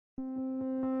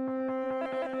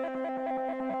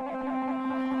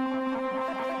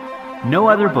No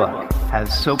other book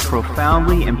has so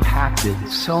profoundly impacted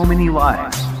so many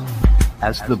lives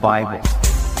as the Bible.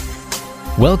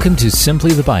 Welcome to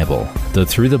Simply the Bible, the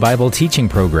Through the Bible teaching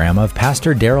program of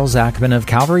Pastor Daryl Zachman of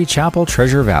Calvary Chapel,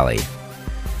 Treasure Valley.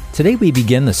 Today we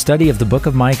begin the study of the book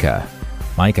of Micah.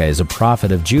 Micah is a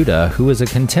prophet of Judah who is a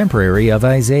contemporary of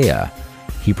Isaiah.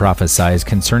 He prophesies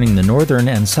concerning the northern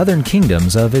and southern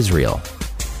kingdoms of Israel.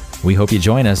 We hope you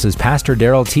join us as Pastor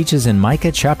Daryl teaches in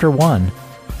Micah chapter 1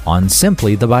 on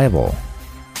Simply the Bible.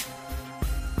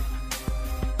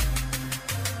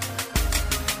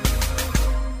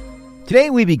 Today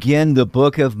we begin the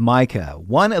book of Micah,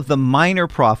 one of the minor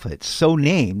prophets, so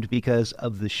named because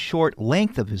of the short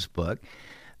length of his book.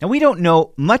 Now, we don't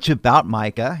know much about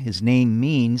Micah. His name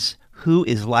means who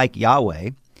is like Yahweh.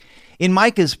 In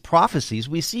Micah's prophecies,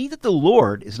 we see that the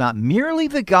Lord is not merely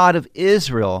the God of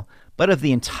Israel, but of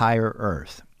the entire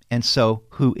earth. And so,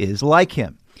 who is like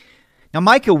him? Now,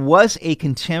 Micah was a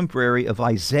contemporary of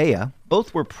Isaiah.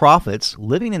 Both were prophets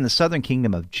living in the southern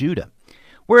kingdom of Judah.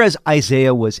 Whereas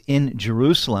Isaiah was in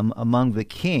Jerusalem among the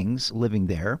kings living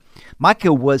there,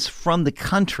 Micah was from the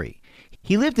country.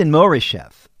 He lived in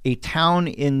Moresheth, a town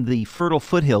in the fertile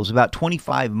foothills about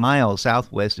 25 miles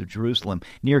southwest of Jerusalem,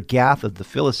 near Gath of the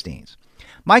Philistines.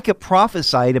 Micah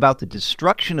prophesied about the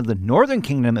destruction of the northern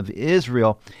kingdom of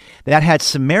Israel that had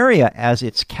Samaria as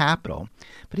its capital,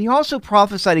 but he also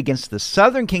prophesied against the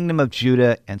southern kingdom of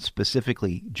Judah and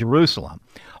specifically Jerusalem.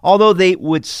 Although they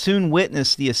would soon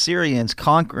witness the Assyrians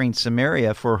conquering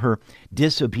Samaria for her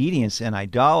disobedience and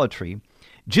idolatry,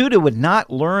 Judah would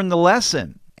not learn the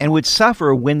lesson and would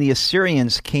suffer when the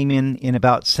Assyrians came in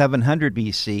about 700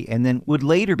 BC and then would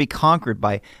later be conquered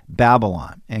by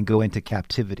Babylon and go into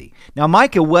captivity. Now,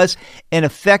 Micah was an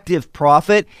effective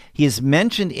prophet. He is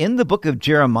mentioned in the book of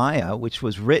Jeremiah, which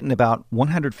was written about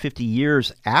 150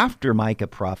 years after Micah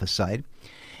prophesied.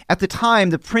 At the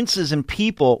time, the princes and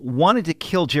people wanted to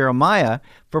kill Jeremiah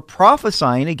for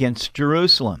prophesying against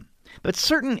Jerusalem. But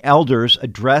certain elders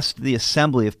addressed the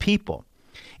assembly of people.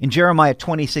 In Jeremiah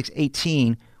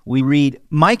 26:18, we read,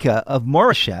 Micah of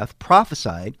Moresheth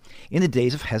prophesied in the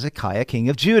days of Hezekiah, king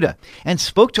of Judah, and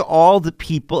spoke to all the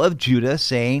people of Judah,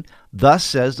 saying, Thus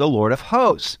says the Lord of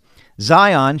hosts,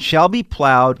 Zion shall be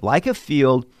plowed like a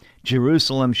field,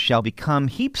 Jerusalem shall become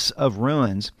heaps of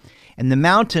ruins, and the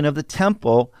mountain of the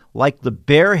temple like the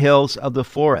bare hills of the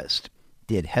forest.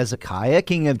 Did Hezekiah,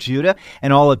 king of Judah,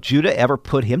 and all of Judah ever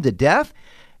put him to death?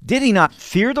 Did he not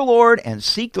fear the Lord and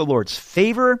seek the Lord's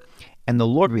favor? And the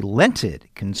Lord relented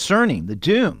concerning the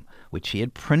doom which he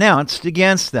had pronounced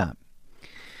against them.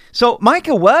 So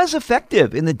Micah was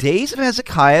effective in the days of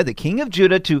Hezekiah, the king of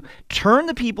Judah, to turn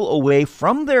the people away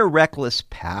from their reckless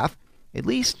path, at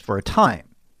least for a time.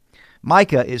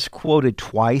 Micah is quoted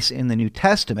twice in the New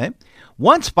Testament,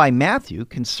 once by Matthew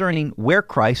concerning where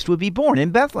Christ would be born,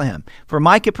 in Bethlehem, for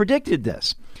Micah predicted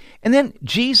this. And then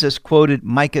Jesus quoted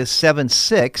Micah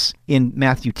 7:6 in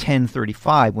Matthew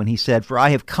 10:35 when he said, For I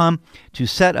have come to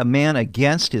set a man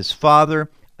against his father,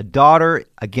 a daughter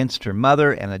against her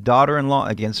mother, and a daughter-in-law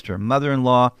against her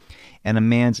mother-in-law, and a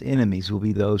man's enemies will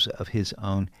be those of his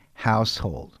own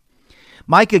household.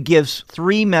 Micah gives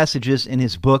three messages in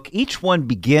his book. Each one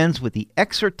begins with the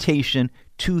exhortation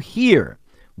to hear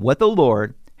what the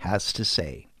Lord has to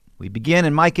say. We begin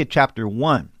in Micah chapter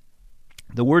 1.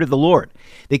 The word of the Lord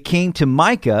that came to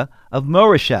Micah of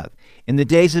Moresheth in the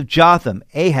days of Jotham,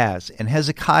 Ahaz, and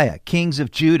Hezekiah, kings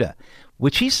of Judah,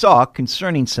 which he saw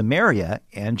concerning Samaria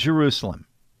and Jerusalem.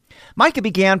 Micah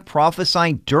began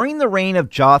prophesying during the reign of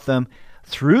Jotham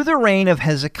through the reign of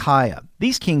Hezekiah.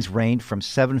 These kings reigned from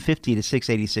 750 to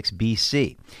 686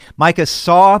 BC. Micah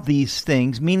saw these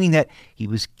things, meaning that he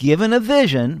was given a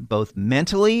vision, both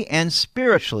mentally and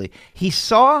spiritually. He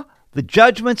saw the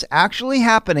judgments actually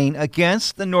happening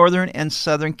against the northern and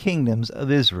southern kingdoms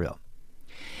of Israel.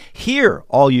 Hear,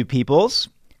 all you peoples,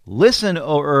 listen,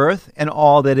 O earth, and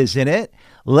all that is in it.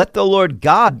 Let the Lord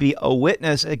God be a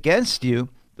witness against you,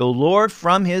 the Lord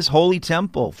from his holy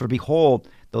temple. For behold,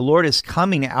 the Lord is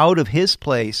coming out of his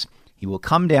place. He will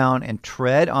come down and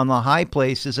tread on the high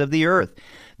places of the earth.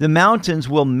 The mountains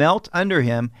will melt under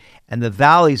him, and the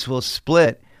valleys will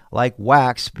split like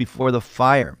wax before the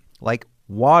fire, like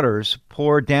waters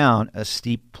pour down a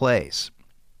steep place.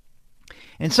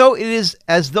 And so it is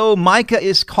as though Micah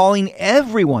is calling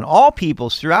everyone, all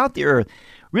peoples throughout the earth,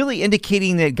 really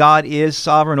indicating that God is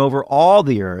sovereign over all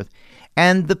the earth,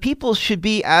 and the people should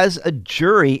be as a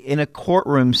jury in a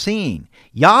courtroom scene.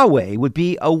 Yahweh would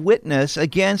be a witness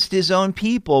against his own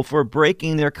people for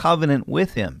breaking their covenant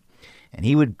with him. And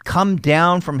he would come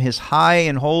down from his high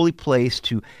and holy place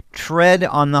to tread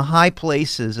on the high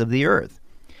places of the earth.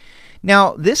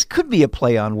 Now, this could be a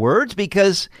play on words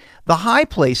because the high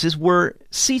places were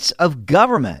seats of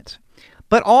government,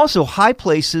 but also high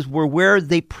places were where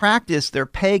they practiced their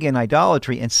pagan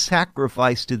idolatry and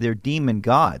sacrificed to their demon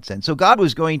gods. And so God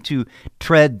was going to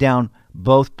tread down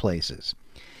both places.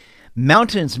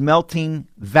 Mountains melting,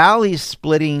 valleys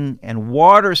splitting, and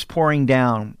waters pouring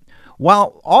down.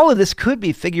 While all of this could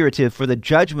be figurative for the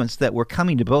judgments that were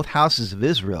coming to both houses of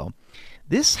Israel,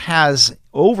 this has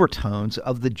overtones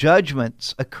of the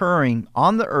judgments occurring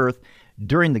on the earth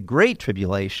during the Great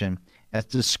Tribulation as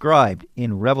described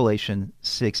in Revelation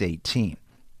 6:18.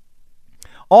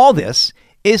 All this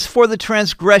is for the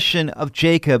transgression of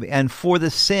Jacob and for the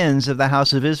sins of the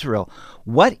house of Israel.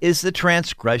 What is the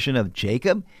transgression of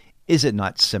Jacob? Is it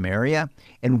not Samaria?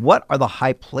 And what are the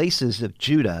high places of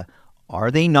Judah?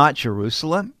 Are they not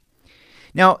Jerusalem?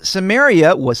 Now,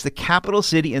 Samaria was the capital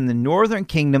city in the northern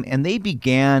kingdom, and they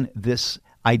began this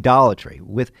idolatry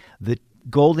with the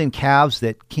golden calves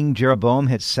that King Jeroboam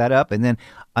had set up. And then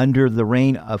under the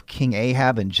reign of King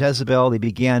Ahab and Jezebel, they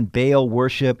began Baal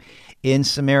worship in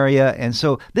Samaria. And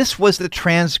so this was the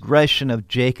transgression of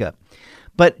Jacob.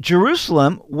 But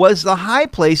Jerusalem was the high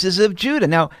places of Judah.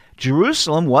 Now,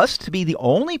 Jerusalem was to be the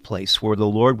only place where the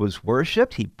Lord was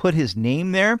worshipped. He put his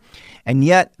name there, and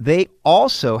yet they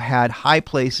also had high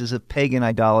places of pagan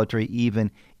idolatry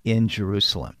even in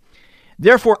Jerusalem.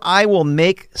 Therefore, I will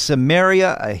make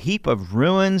Samaria a heap of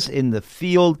ruins in the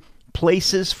field,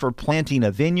 places for planting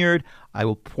a vineyard. I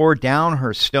will pour down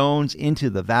her stones into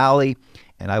the valley,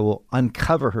 and I will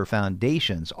uncover her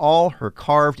foundations. All her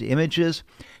carved images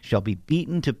shall be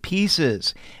beaten to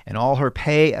pieces, and all her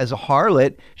pay as a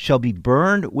harlot shall be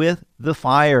burned with the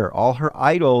fire. All her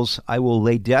idols I will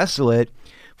lay desolate,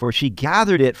 for she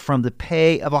gathered it from the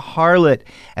pay of a harlot,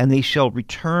 and they shall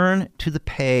return to the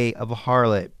pay of a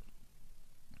harlot.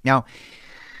 Now,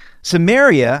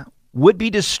 Samaria would be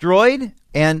destroyed,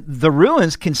 and the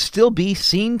ruins can still be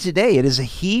seen today. It is a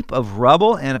heap of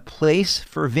rubble and a place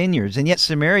for vineyards. And yet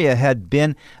Samaria had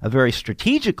been a very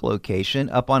strategic location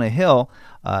up on a hill,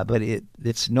 but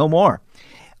it's no more.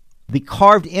 The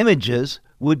carved images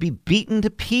would be beaten to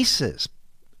pieces.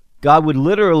 God would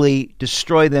literally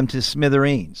destroy them to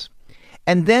smithereens.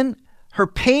 And then her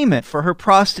payment for her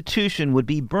prostitution would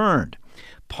be burned.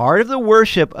 Part of the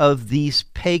worship of these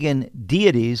pagan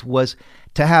deities was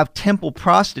to have temple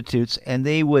prostitutes, and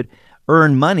they would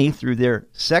earn money through their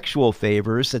sexual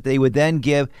favors that they would then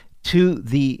give to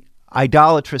the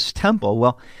idolatrous temple.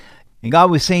 Well, and God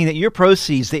was saying that your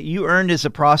proceeds that you earned as a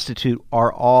prostitute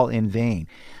are all in vain.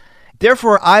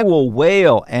 Therefore, I will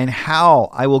wail and howl.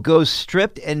 I will go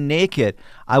stripped and naked.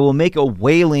 I will make a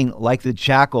wailing like the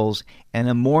jackals and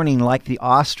a mourning like the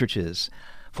ostriches.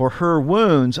 For her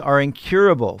wounds are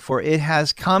incurable, for it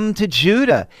has come to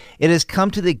Judah. It has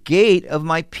come to the gate of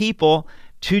my people,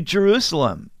 to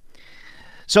Jerusalem.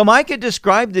 So Micah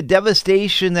described the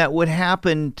devastation that would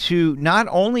happen to not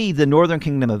only the northern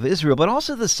kingdom of Israel, but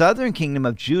also the southern kingdom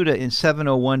of Judah in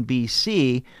 701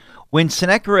 BC, when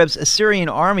Sennacherib's Assyrian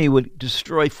army would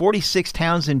destroy 46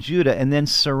 towns in Judah and then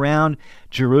surround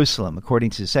Jerusalem, according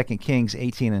to 2 Kings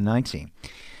 18 and 19.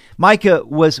 Micah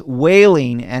was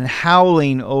wailing and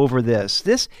howling over this.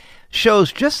 This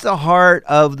shows just the heart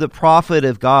of the prophet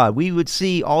of God. We would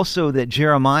see also that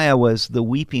Jeremiah was the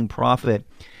weeping prophet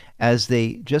as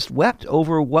they just wept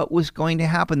over what was going to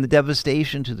happen, the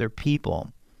devastation to their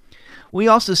people. We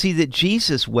also see that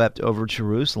Jesus wept over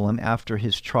Jerusalem after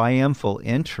his triumphal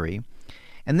entry,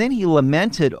 and then he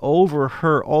lamented over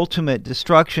her ultimate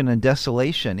destruction and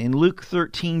desolation. In Luke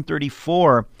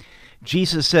 13:34,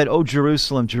 Jesus said, "O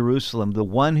Jerusalem, Jerusalem, the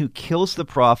one who kills the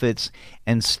prophets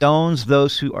and stones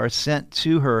those who are sent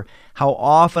to her, how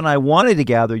often I wanted to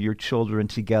gather your children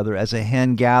together as a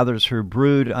hen gathers her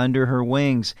brood under her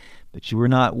wings, but you were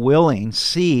not willing.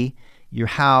 See, your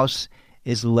house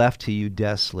is left to you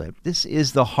desolate." This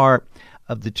is the heart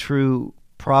of the true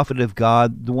prophet of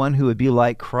God, the one who would be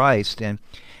like Christ. And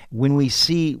when we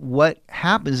see what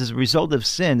happens as a result of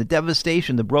sin, the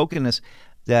devastation, the brokenness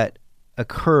that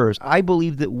occurs, I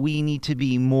believe that we need to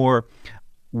be more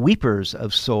weepers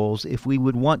of souls if we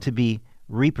would want to be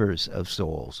reapers of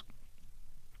souls.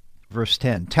 Verse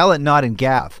 10, "Tell it not in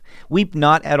Gath, weep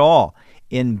not at all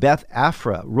in Beth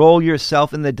Aphrah, roll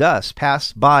yourself in the dust,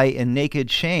 pass by in naked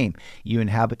shame, you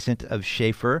inhabitant of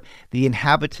Shapher. The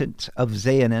inhabitant of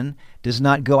Zaanan does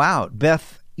not go out.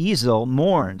 Beth Ezel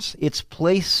mourns, its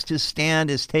place to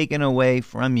stand is taken away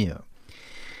from you."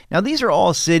 Now, these are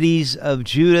all cities of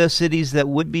Judah, cities that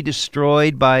would be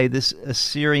destroyed by this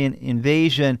Assyrian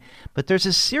invasion, but there's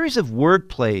a series of word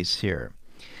plays here.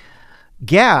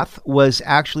 Gath was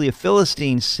actually a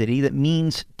Philistine city that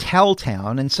means tell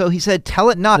town, and so he said, tell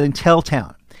it not in tell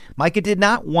town. Micah did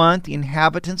not want the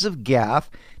inhabitants of Gath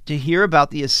to hear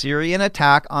about the Assyrian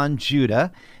attack on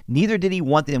Judah. Neither did he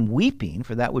want them weeping,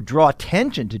 for that would draw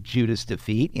attention to Judah's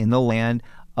defeat in the land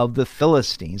of the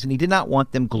Philistines, and he did not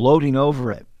want them gloating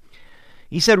over it.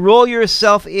 He said, roll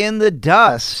yourself in the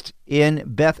dust in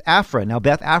Beth Aphrah. Now,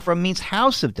 Beth Aphrah means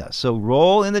house of dust, so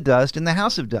roll in the dust in the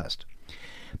house of dust.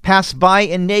 Pass by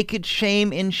in naked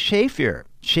shame in Shaphir.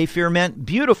 Shaphir meant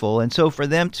beautiful, and so for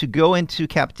them to go into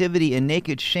captivity in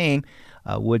naked shame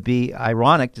would be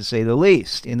ironic, to say the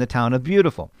least, in the town of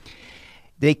Beautiful.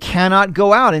 They cannot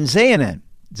go out in Zaanannim.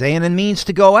 Zaanannim means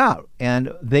to go out,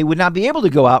 and they would not be able to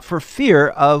go out for fear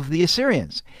of the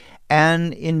Assyrians.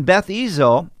 And in Beth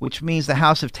Ezel, which means the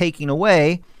house of taking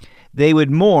away, they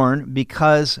would mourn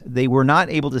because they were not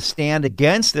able to stand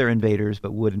against their invaders,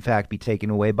 but would in fact be taken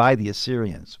away by the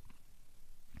Assyrians.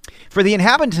 For the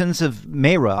inhabitants of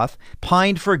Maroth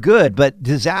pined for good, but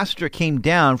disaster came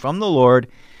down from the Lord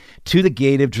to the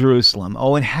gate of Jerusalem.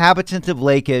 O inhabitant of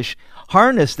Lachish,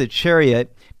 harness the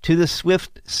chariot to the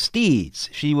swift steeds.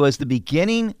 She was the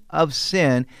beginning of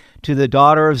sin to the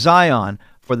daughter of Zion,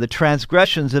 for the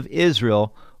transgressions of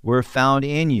Israel were found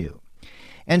in you.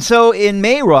 And so in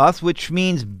Maroth, which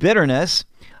means bitterness,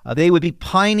 they would be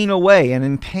pining away and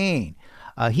in pain.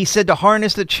 He said to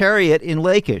harness the chariot in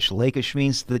Lachish. Lachish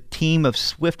means the team of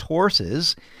swift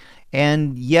horses,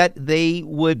 and yet they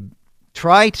would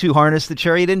try to harness the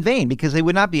chariot in vain because they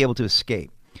would not be able to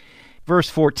escape. Verse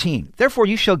 14, therefore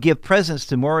you shall give presents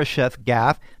to Moresheth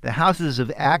Gath, the houses of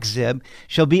Akzib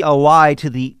shall be a lie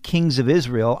to the kings of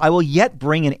Israel. I will yet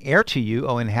bring an heir to you,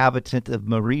 O inhabitant of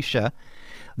Mareshah.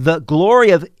 The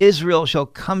glory of Israel shall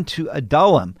come to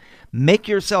Adullam. Make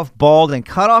yourself bald and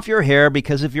cut off your hair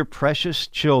because of your precious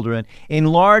children.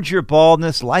 Enlarge your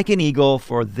baldness like an eagle,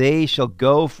 for they shall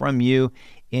go from you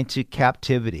into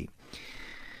captivity.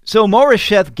 So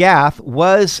Moresheth Gath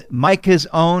was Micah's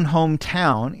own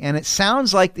hometown, and it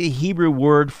sounds like the Hebrew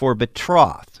word for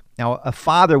betrothed. Now, a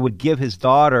father would give his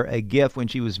daughter a gift when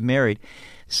she was married.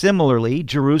 Similarly,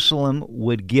 Jerusalem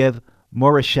would give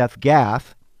Moresheth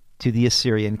Gath to the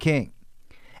Assyrian king.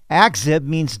 Akzib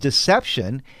means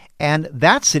deception, and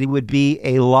that city would be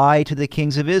a lie to the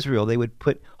kings of Israel. They would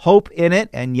put hope in it,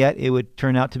 and yet it would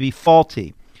turn out to be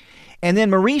faulty. And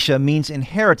then Mareshah means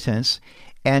inheritance,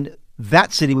 and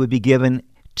that city would be given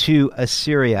to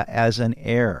Assyria as an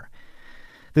heir.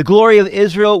 The glory of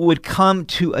Israel would come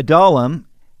to Adullam.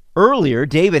 Earlier,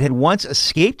 David had once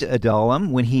escaped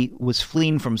Adullam when he was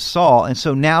fleeing from Saul, and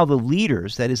so now the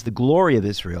leaders, that is the glory of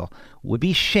Israel, would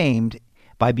be shamed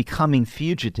by becoming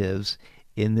fugitives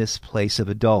in this place of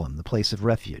Adullam, the place of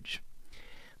refuge.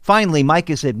 Finally,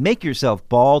 Micah said, make yourself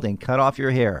bald and cut off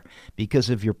your hair because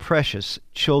of your precious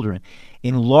children.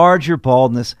 Enlarge your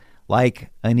baldness like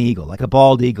an eagle, like a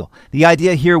bald eagle. The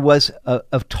idea here was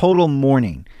of total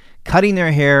mourning, cutting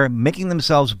their hair, making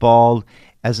themselves bald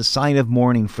as a sign of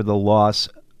mourning for the loss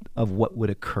of what would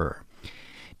occur.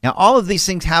 Now, all of these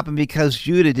things happened because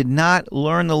Judah did not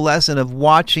learn the lesson of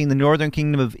watching the northern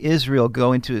kingdom of Israel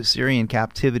go into Assyrian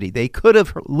captivity. They could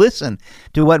have listened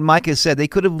to what Micah said. They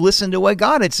could have listened to what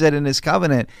God had said in his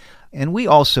covenant. And we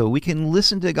can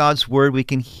listen to God's word. We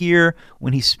can hear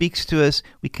when he speaks to us.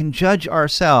 We can judge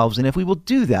ourselves. And if we will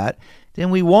do that, then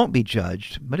we won't be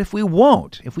judged. But if we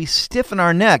won't, if we stiffen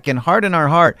our neck and harden our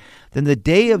heart, then the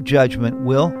day of judgment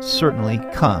will certainly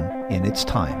come in its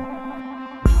time.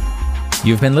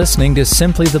 You've been listening to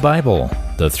Simply the Bible,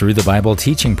 the Through the Bible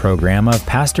teaching program of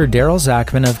Pastor Daryl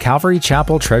Zachman of Calvary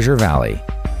Chapel, Treasure Valley.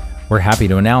 We're happy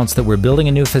to announce that we're building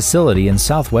a new facility in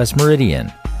Southwest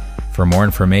Meridian. For more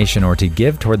information or to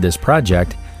give toward this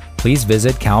project, please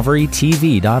visit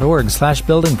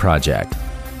calvarytv.org/building project.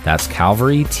 That's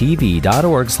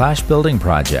calvarytv.org/building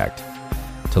project.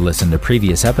 To listen to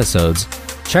previous episodes,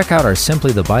 check out our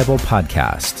Simply the Bible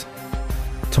podcast.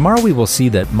 Tomorrow we will see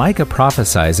that Micah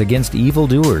prophesies against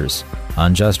evildoers,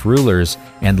 unjust rulers,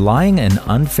 and lying and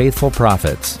unfaithful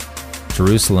prophets.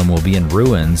 Jerusalem will be in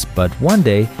ruins, but one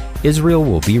day Israel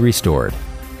will be restored.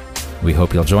 We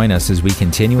hope you'll join us as we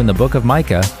continue in the book of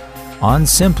Micah on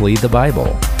Simply the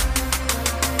Bible.